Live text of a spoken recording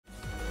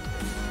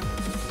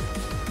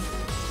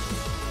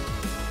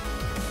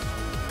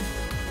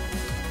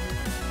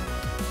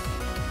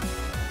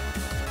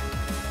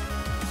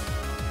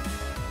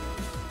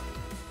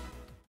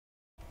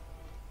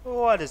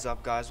What is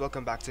up, guys?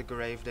 Welcome back to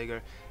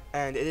Gravedigger,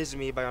 and it is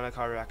me,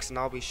 BionicRx, and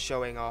I'll be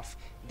showing off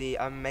the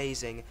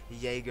amazing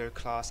Jaeger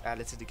class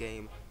added to the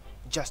game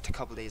just a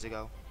couple days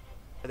ago.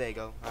 There you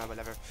go,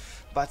 whatever.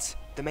 But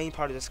the main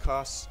part of this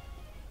class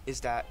is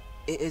that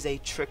it is a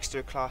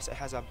trickster class. It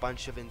has a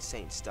bunch of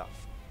insane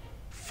stuff.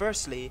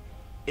 Firstly,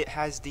 it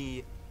has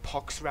the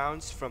pox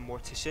rounds from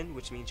Mortician,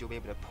 which means you'll be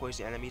able to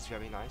poison enemies,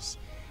 very nice.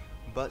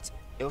 But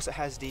it also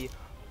has the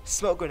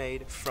smoke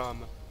grenade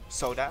from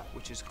Soda,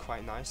 which is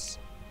quite nice.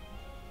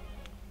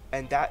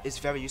 And that is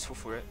very useful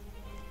for it.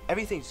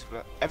 Everything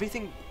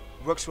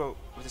works well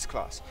with this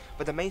class,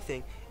 but the main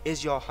thing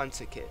is your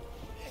hunter kit.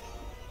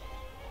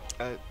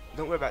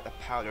 Don't worry about the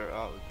powder.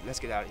 Oh, let's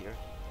get out of here.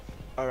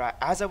 Alright,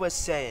 as I was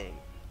saying,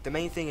 the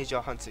main thing is your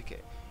hunter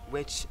kit,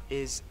 which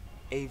is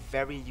a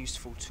very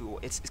useful tool.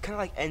 It's kind of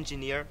like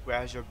engineer,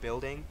 whereas you're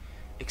building,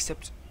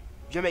 except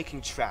you're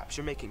making traps.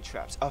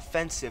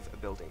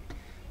 Offensive building.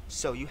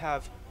 So you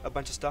have a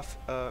bunch of stuff.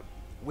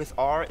 With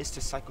R is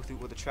to cycle through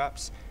all the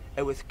traps,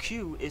 and with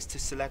Q is to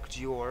select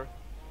your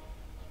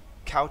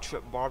cow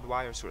trip barbed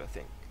wire sort of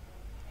thing.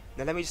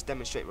 Now let me just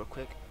demonstrate real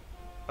quick.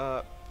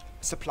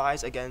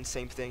 Supplies, again,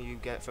 same thing, you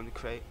get it from the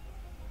crate,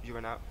 you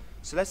run out.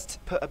 So let's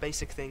put a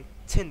basic thing,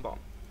 tin bomb.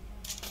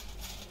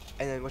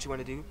 And then what you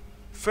want to do,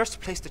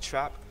 first place the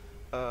trap.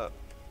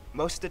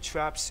 Most of the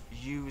traps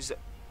use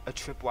a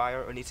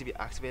tripwire or need to be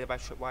activated by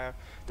tripwire.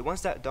 The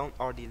ones that don't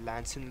are the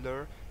lantern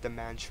lure, the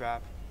mantrap,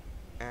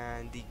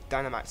 and the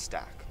dynamite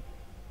stack.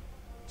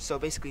 So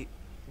basically,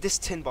 this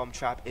tin bomb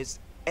trap is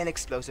an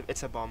explosive.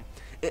 It's a bomb.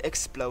 It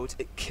explodes.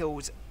 It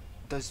kills.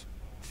 Does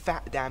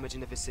fat damage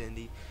in the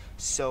vicinity.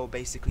 So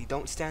basically,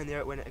 don't stand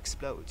there when it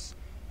explodes.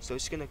 So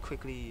it's gonna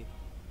quickly.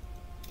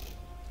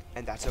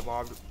 And that's a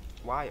barbed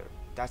wire.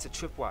 That's a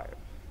tripwire.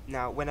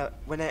 Now, when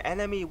an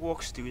enemy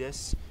walks through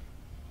this,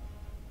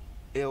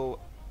 it'll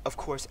of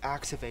course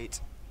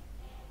activate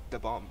the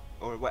bomb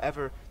or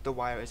whatever the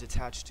wire is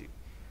attached to.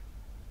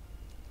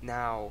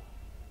 Now,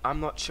 I'm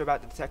not sure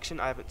about the detection.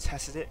 I haven't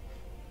tested it,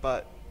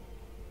 but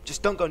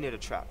just don't go near the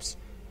traps.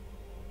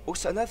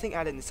 Also, another thing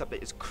added in this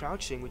update is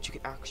crouching, which you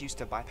can actually use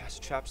to bypass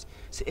the traps.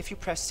 So if you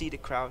press C to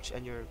crouch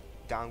and you're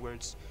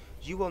downwards,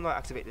 you will not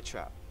activate the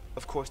trap.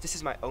 Of course, this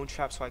is my own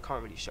trap, so I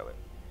can't really show it.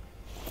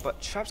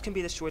 But traps can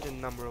be destroyed in a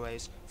number of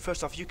ways.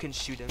 First off, you can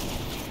shoot them.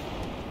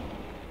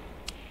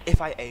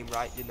 If I aim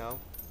right, you know.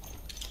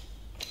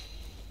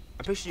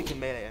 I'm pretty sure you can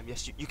melee them.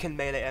 Yes, you can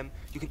melee them.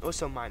 You can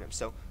also mine them.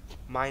 So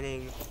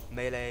mining,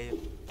 melee,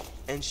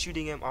 and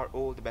shooting them are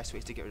all the best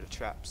ways to get rid of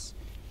traps.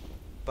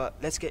 But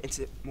let's get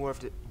into more of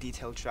the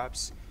detailed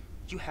traps.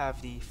 You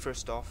have the,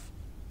 first off,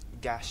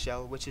 gas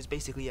shell, which is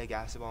basically a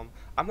gas bomb.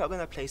 I'm not going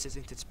to place this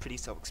since it's pretty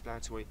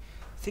self-explanatory.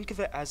 Think of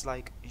it as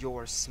like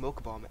your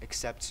smoke bomb,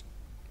 except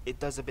it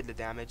does a bit of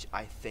damage,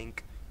 I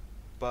think.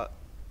 But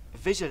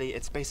visually,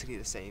 it's basically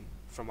the same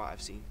from what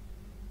I've seen.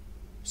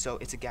 So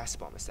it's a gas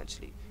bomb,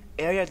 essentially.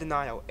 Area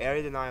denial.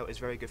 Area denial is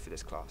very good for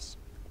this class.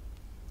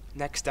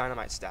 Next,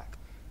 dynamite stack.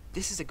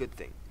 This is a good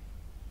thing.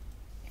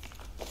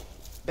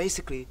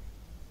 Basically,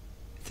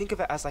 think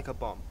of it as like a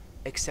bomb,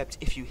 except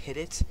if you hit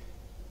it,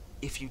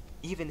 if you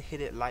even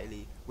hit it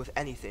lightly with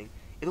anything,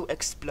 it'll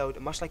explode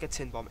much like a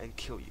tin bomb and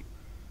kill you.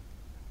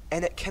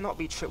 And it cannot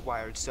be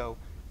tripwired, so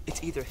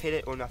it's either hit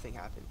it or nothing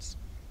happens.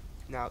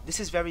 Now, this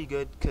is very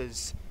good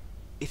because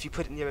if you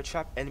put it near a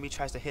trap, enemy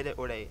tries to hit it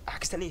or they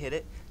accidentally hit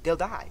it, they'll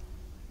die.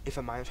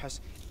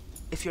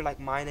 If you're like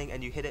mining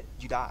and you hit it,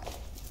 you die.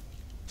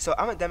 So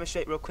I'm gonna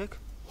demonstrate real quick.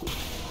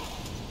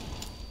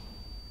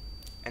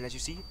 And as you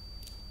see,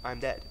 I'm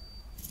dead.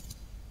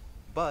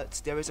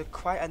 But there is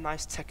quite a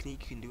nice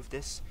technique you can do with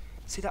this.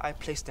 See that I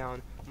place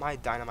down my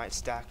dynamite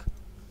stack.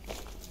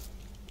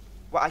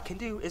 What I can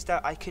do is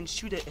that I can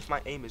shoot it if my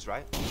aim is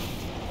right.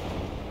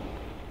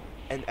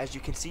 And as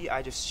you can see,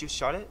 I just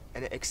shot it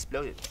and it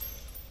exploded.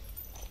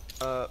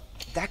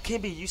 That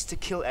can be used to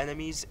kill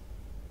enemies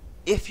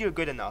if you're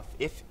good enough.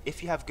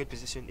 If you have good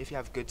position, if you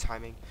have good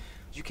timing,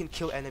 you can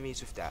kill enemies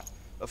with that.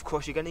 Of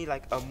course, you're gonna need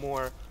like a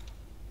more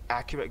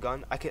accurate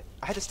gun. I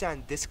had to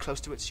stand this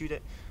close to it to shoot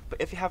it,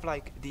 but if you have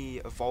like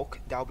the Volk,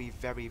 that'll be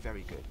very,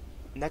 very good.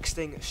 Next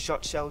thing,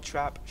 shotshell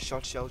trap.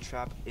 Shotshell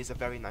trap is a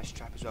very nice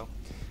trap as well.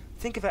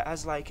 Think of it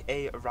as like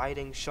a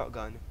riding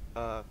shotgun,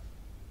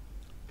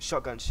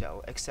 shotgun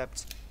shell,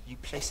 except you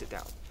place it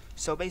down.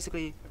 So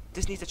basically,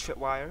 this needs a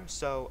tripwire.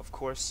 So of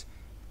course,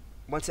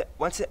 once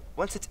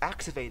it's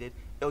activated,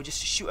 it'll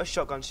just shoot a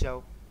shotgun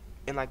shell,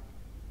 in like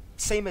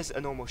same as a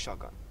normal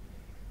shotgun.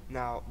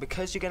 Now,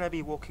 because you're gonna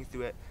be walking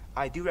through it,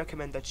 I do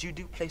recommend that you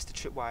do place the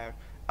tripwire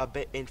a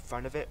bit in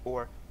front of it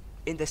or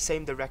in the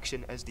same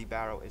direction as the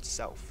barrel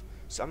itself.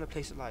 So I'm gonna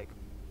place it like,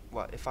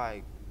 what if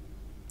I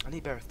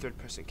need better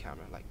third-person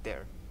camera, like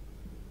there.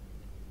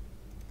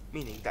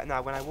 Meaning that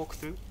now when I walk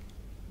through,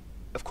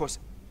 of course,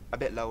 a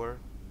bit lower,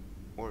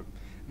 or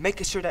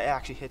making sure that it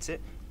actually hits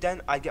it,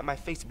 then I get my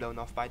face blown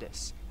off by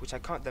this, which I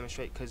can't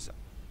demonstrate because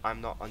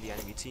I'm not on the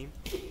enemy team,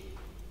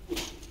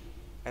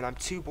 and I'm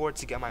too bored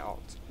to get my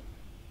ult.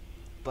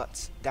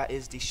 But that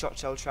is the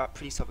shotshell trap,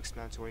 pretty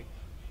self-explanatory.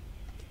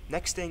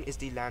 Next thing is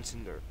the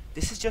lantern lure.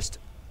 this is just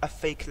a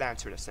fake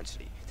lantern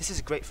essentially. This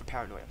is great for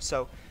paranoia.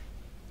 So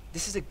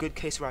this is a good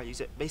case where I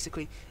use it.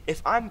 Basically,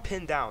 if I'm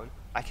pinned down,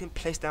 I can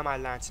place down my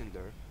lantern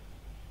there,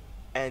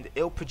 and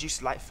it'll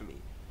produce light for me.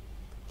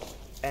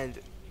 And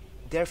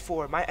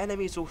therefore, my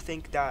enemies will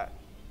think that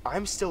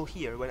I'm still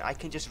here when I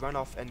can just run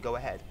off and go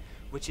ahead,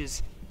 which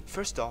is,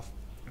 first off,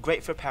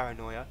 great for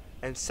paranoia,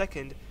 and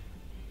second,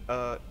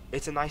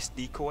 it's a nice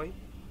decoy,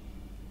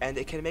 and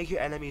it can make your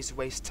enemies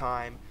waste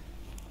time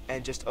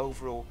and just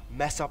overall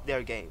mess up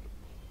their game.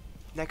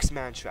 Next,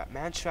 mantrap.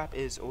 Mantrap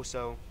is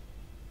also,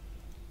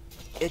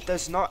 it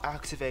does not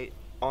activate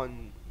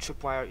on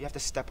tripwire. You have to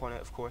step on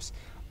it, of course.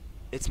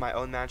 It's my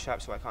own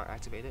mantrap, so I can't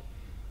activate it.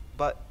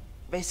 But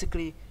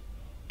basically,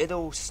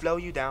 it'll slow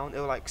you down.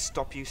 It'll like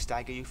stop you,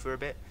 stagger you for a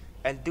bit,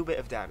 and do a bit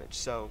of damage.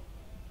 So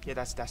yeah,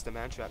 that's the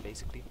mantrap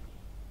basically.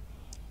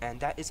 And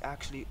that is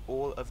actually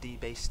all of the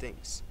base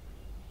things.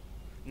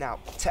 Now,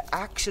 to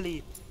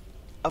actually,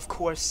 of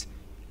course,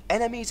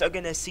 enemies are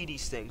gonna see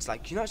these things.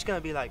 Like, you're not just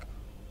gonna be like,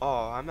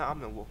 oh, I'm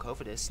gonna walk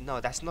over this. No,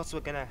 that's not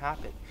what's gonna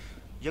happen.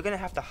 You're gonna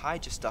have to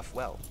hide your stuff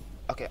well.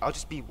 Okay, I'll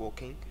just be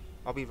walking.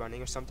 I'll be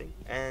running or something,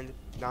 and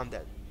now I'm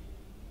dead.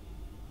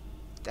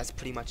 That's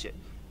pretty much it.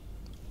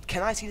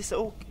 Can I see this?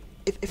 Oh,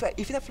 if I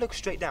look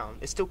straight down,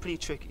 it's still pretty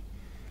tricky.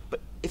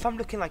 But if I'm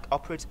looking like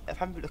upwards, if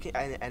I'm looking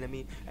at an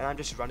enemy and I'm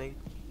just running,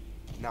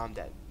 now I'm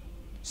dead.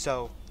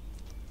 So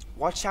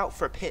watch out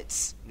for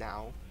pits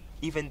now.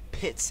 Even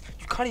pits,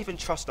 you can't even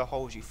trust the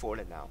holes you fall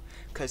in now,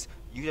 because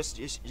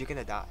you're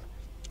gonna die.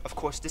 Of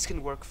course, this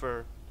can work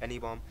for any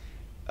bomb.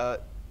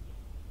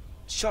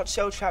 Shot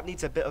shell trap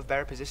needs a bit of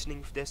better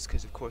positioning for this,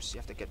 because of course you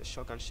have to get the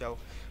shotgun shell.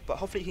 But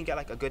hopefully you can get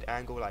like a good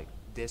angle like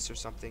this or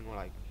something, or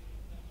like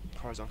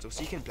horizontal,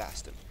 so you can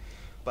blast them.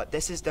 But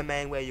this is the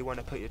main way you want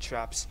to put your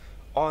traps,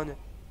 on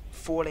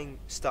falling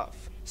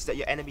stuff, so that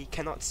your enemy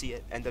cannot see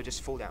it and they'll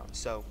just fall down.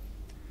 So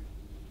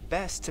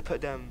best to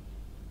put them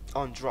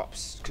on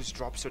drops, because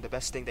drops are the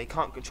best thing. They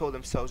can't control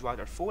themselves while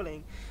they're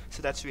falling,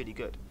 so that's really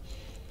good.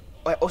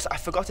 Also, I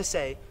forgot to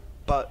say,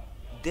 but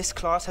this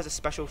class has a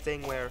special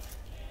thing where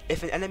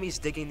if an enemy is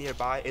digging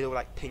nearby, it'll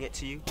like ping it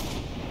to you.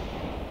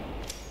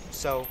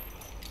 So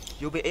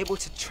you'll be able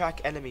to track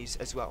enemies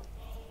as well,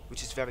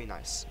 which is very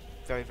nice.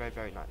 Very, very,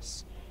 very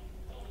nice.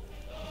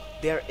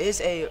 There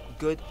is a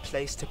good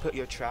place to put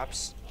your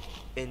traps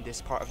in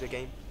this part of the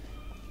game.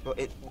 Well,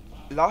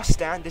 Last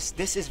Stand,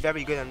 this is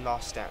very good in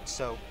Last Stand.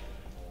 So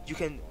you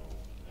can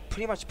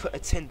pretty much put a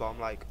tin bomb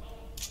like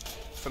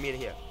from here to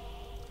here.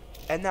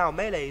 And now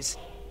melees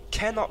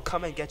cannot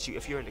come and get you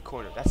if you're in the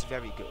corner. That's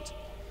very good.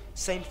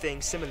 Same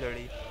thing,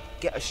 similarly,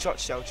 get a shot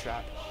shell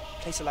trap,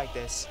 place it like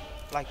this,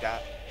 like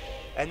that,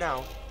 and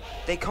now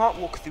they can't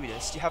walk through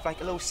this. You have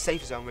like a little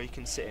safe zone where you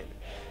can sit in,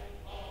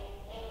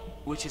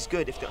 which is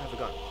good if you don't have a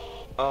gun.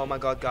 Oh my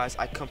god, guys,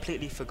 I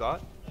completely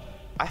forgot.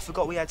 I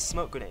forgot we had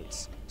smoke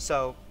grenades.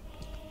 So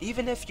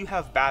even if you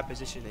have bad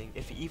positioning,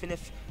 even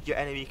if your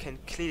enemy can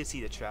clearly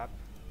see the trap,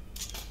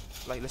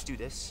 like let's do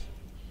this.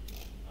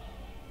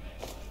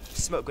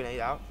 Smoke grenade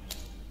out.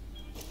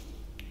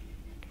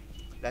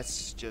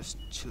 Let's just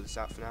chill this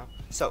out for now.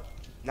 So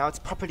now it's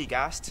properly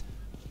gassed,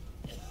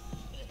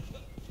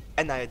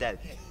 and now you're dead.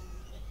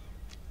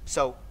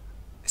 So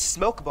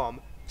smoke bomb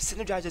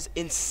synergizes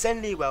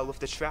insanely well with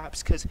the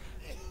traps, because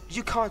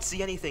you can't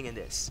see anything in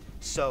this.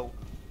 So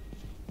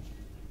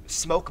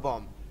smoke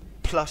bomb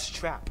plus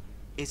trap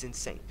is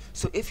insane.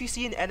 So if you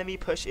see an enemy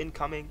push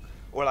incoming,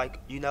 or like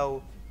you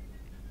know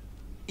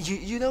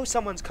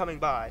someone's coming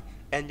by,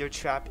 and your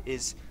trap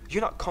is,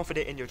 you're not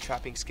confident in your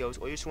trapping skills,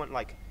 or you just want to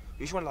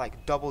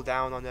like double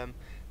down on them,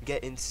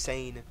 get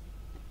insane,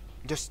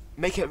 just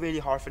make it really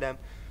hard for them.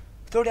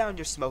 Throw down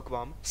your smoke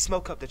bomb,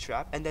 smoke up the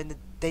trap, and then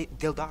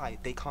they'll die.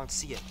 They can't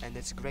see it, and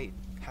it's great.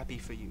 Happy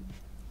for you.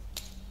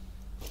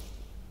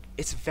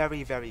 It's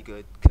very, very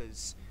good,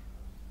 because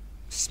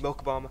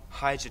smoke bomb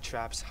hides your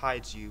traps,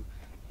 hides you.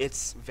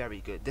 It's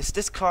very good.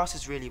 This class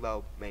is really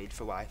well made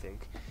for what I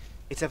think.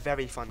 It's a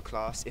very fun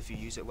class if you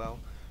use it well.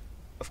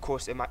 Of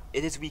course, it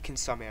is weak in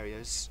some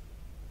areas,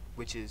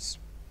 which is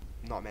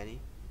not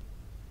many.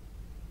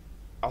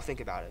 I'll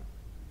think about it.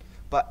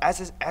 But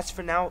as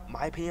for now,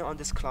 my opinion on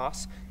this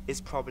class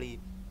is probably,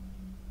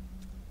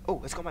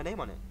 oh, it's got my name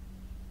on it.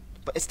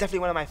 But it's definitely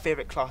one of my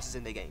favorite classes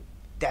in the game.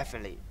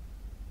 Definitely.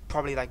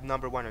 Probably like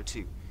number 1 or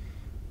 2.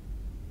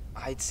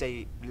 I'd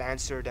say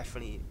Lancer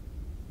definitely.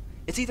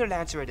 It's either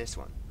Lancer or this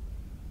one.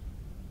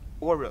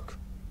 Or Rook.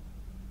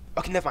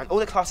 Okay, never mind. All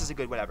the classes are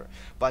good, whatever.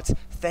 But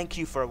thank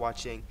you for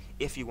watching.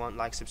 If you want,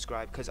 like,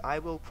 subscribe, because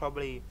I'll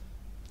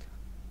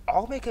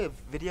make a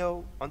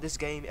video on this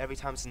game every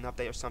time it's an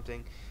update or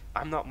something.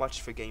 I'm not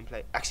much for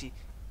gameplay. Actually,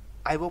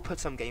 I will put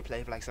some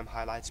gameplay, like some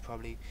highlights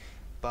probably.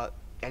 But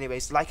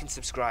anyways, like and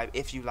subscribe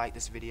if you like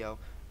this video.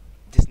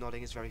 This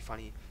nodding is very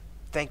funny.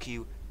 Thank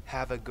you.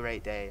 Have a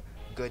great day.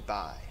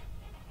 Goodbye.